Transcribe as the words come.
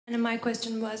And my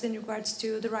question was in regards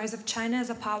to the rise of China as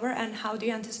a power, and how do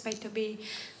you anticipate to be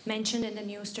mentioned in the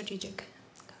new strategic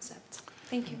concept?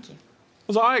 Thank you.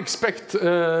 So I expect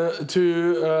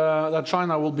that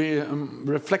China will be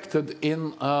reflected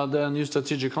in the new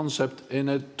strategic concept in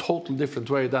a totally different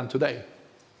way than today.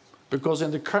 Because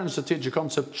in the current strategic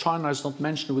concept, China is not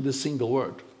mentioned with a single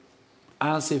word,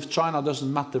 as if China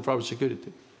doesn't matter for our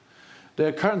security.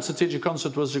 The current strategic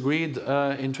concept was agreed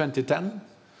in 2010.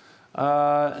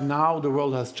 Now the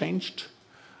world has changed.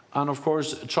 And of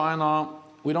course, China,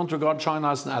 we don't regard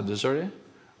China as an adversary,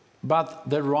 but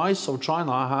the rise of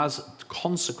China has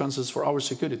consequences for our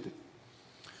security.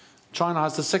 China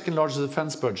has the second largest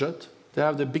defense budget. They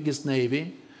have the biggest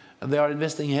navy, and they are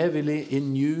investing heavily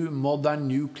in new modern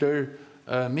nuclear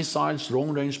missiles,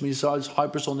 long-range missiles,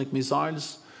 hypersonic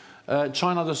missiles.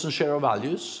 China doesn't share our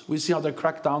values. We see how they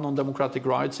crack down on democratic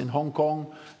rights in Hong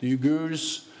Kong, the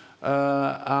Uyghurs,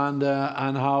 and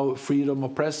how freedom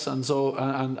of press and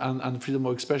freedom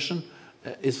of expression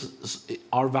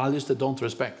are values they don't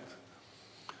respect.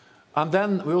 And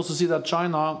then we also see that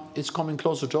China is coming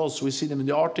closer to us. We see them in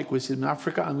the Arctic, we see them in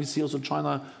Africa, and we see also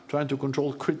China trying to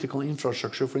control critical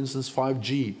infrastructure, for instance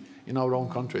 5G in our own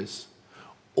countries.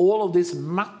 All of this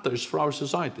matters for our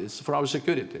societies, for our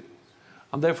security.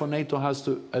 And therefore NATO has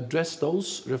to address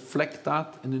those, reflect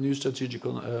that in the new strategic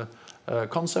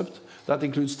concept. That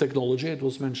includes technology, it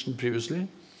was mentioned previously.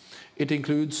 It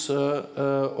includes,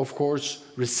 of course,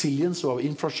 resilience of our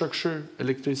infrastructure,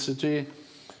 electricity,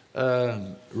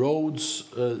 roads,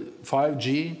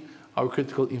 5G, our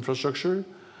critical infrastructure.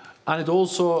 And it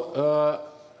also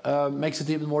makes it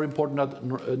even more important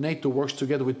that NATO works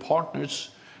together with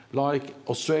partners like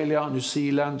Australia, New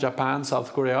Zealand, Japan,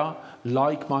 South Korea,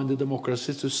 like-minded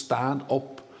democracies to stand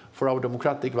up for our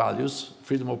democratic values,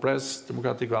 freedom of press,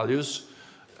 democratic values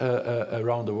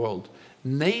around the world.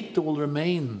 NATO will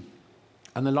remain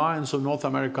an alliance of North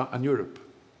America and Europe.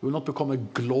 We will not become a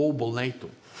global NATO.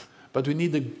 But we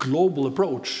need a global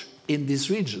approach in this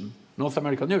region, North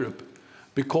America and Europe,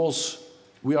 because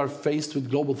we are faced with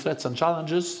global threats and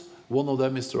challenges. One of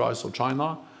them is the rise of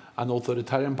China and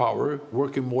authoritarian power,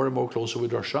 working more and more closely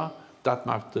with Russia. That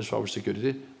matters for our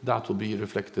security. That will be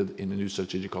reflected in the new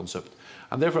strategic concept.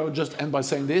 And therefore, I would just end by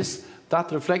saying this.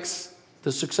 That reflects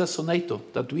the success of NATO,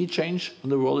 that we change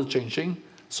and the world is changing,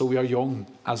 so we are young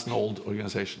as an old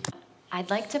organization. I'd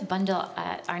like to bundle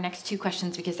our next two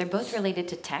questions because they're both related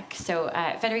to tech. So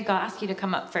Federico, I'll ask you to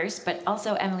come up first, but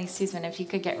also Emily Sussman, if you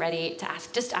could get ready to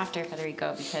ask just after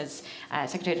Federico, because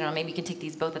Secretary General, maybe you can take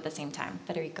these both at the same time.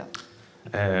 Federico.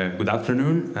 Good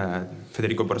afternoon.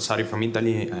 Federico Borsari from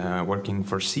Italy, working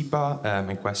for CEPA.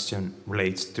 My question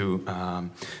relates to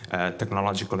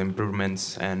technological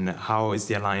improvements and how is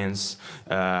the alliance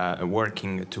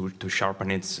working to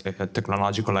sharpen its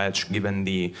technological edge given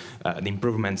the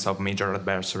improvements of major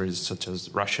adversaries such as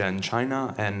Russia and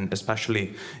China, and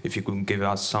especially if you could give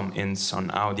us some hints on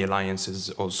how the alliance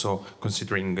is also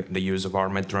considering the use of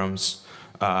armored drones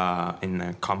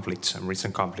in conflicts and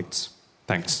recent conflicts.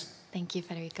 Thanks. Thank you,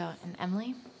 Federico. And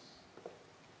Emily?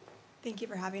 Thank you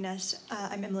for having us.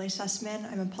 I'm Emily Sussman.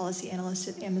 I'm a policy analyst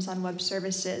at Amazon Web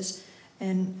Services,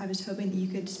 and I was hoping that you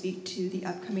could speak to the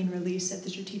upcoming release of the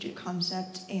strategic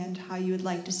concept and how you would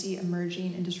like to see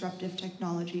emerging and disruptive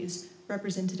technologies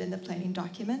represented in the planning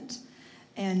document.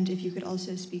 And if you could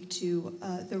also speak to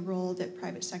the role that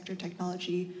private sector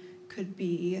technology could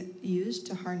be used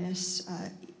to harness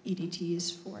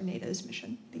EDTs for NATO's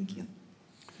mission. Thank you.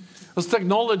 As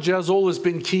technology has always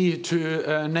been key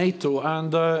to NATO,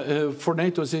 and for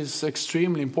NATO it is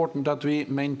extremely important that we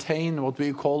maintain what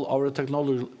we call our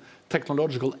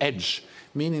technological edge,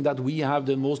 meaning that we have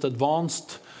the most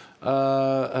advanced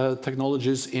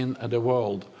technologies in the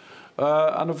world.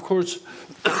 And of course,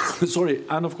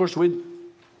 with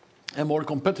a more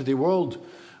competitive world,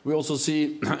 we also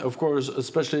see, of course,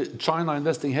 especially China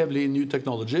investing heavily in new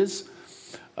technologies.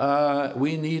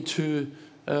 We need to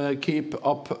keep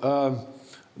up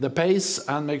the pace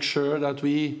and make sure that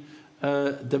we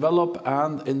develop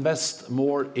and invest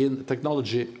more in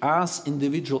technology as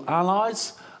individual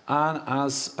allies and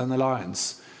as an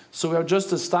alliance. So we have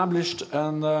just established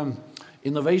an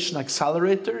innovation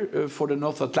accelerator for the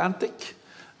North Atlantic.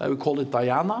 We call it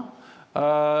Diana.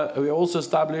 We also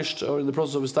established, or in the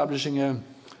process of establishing, an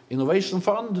innovation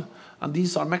fund, and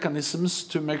these are mechanisms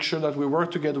to make sure that we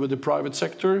work together with the private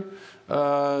sector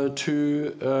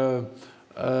to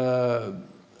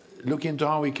look into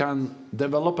how we can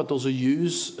develop but also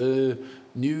use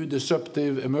new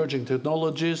disruptive emerging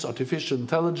technologies, artificial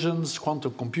intelligence,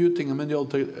 quantum computing, and many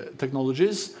other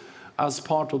technologies as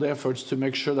part of the efforts to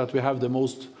make sure that we have the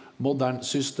most modern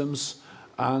systems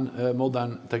and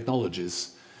modern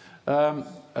technologies.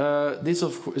 This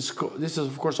is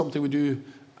of course something we do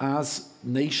as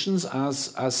nations,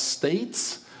 as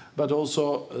states, but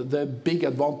also the big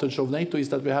advantage of NATO is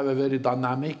that we have a very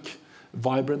dynamic,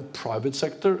 vibrant private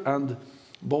sector, and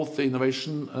both the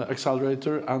Innovation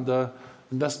Accelerator and the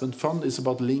Investment Fund is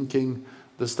about linking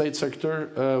the state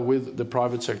sector with the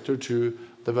private sector to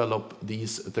develop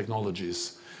these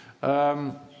technologies.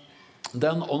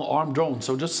 Then on armed drones,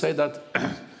 so just say that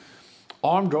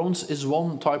armed drones is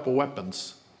one type of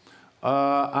weapons.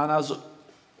 And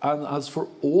as for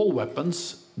all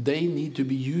weapons, they need to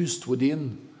be used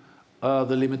within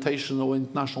the limitation of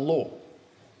international law.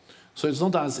 So it's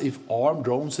not as if armed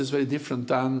drones is very different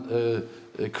than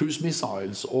cruise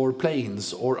missiles or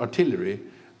planes or artillery.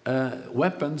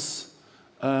 Weapons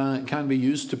can be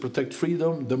used to protect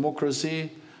freedom,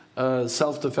 democracy,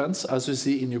 self-defense, as we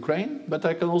see in Ukraine, but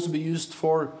they can also be used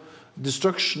for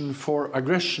destruction, for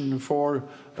aggression, for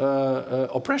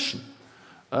oppression.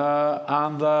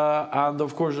 And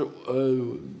of course,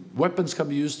 weapons can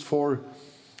be used for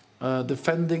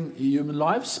defending human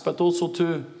lives, but also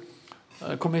to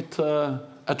commit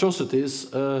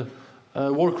atrocities,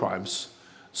 war crimes.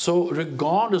 So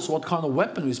regardless what kind of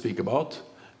weapon we speak about,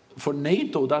 for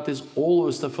NATO that is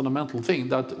always the fundamental thing,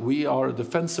 that we are a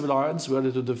defensive alliance, we are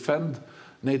there to defend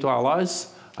NATO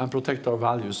allies and protect our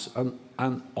values.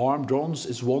 And armed drones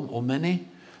is one of many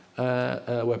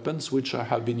weapons which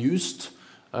have been used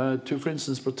to, for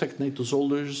instance, protect NATO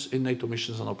soldiers in NATO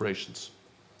missions and operations.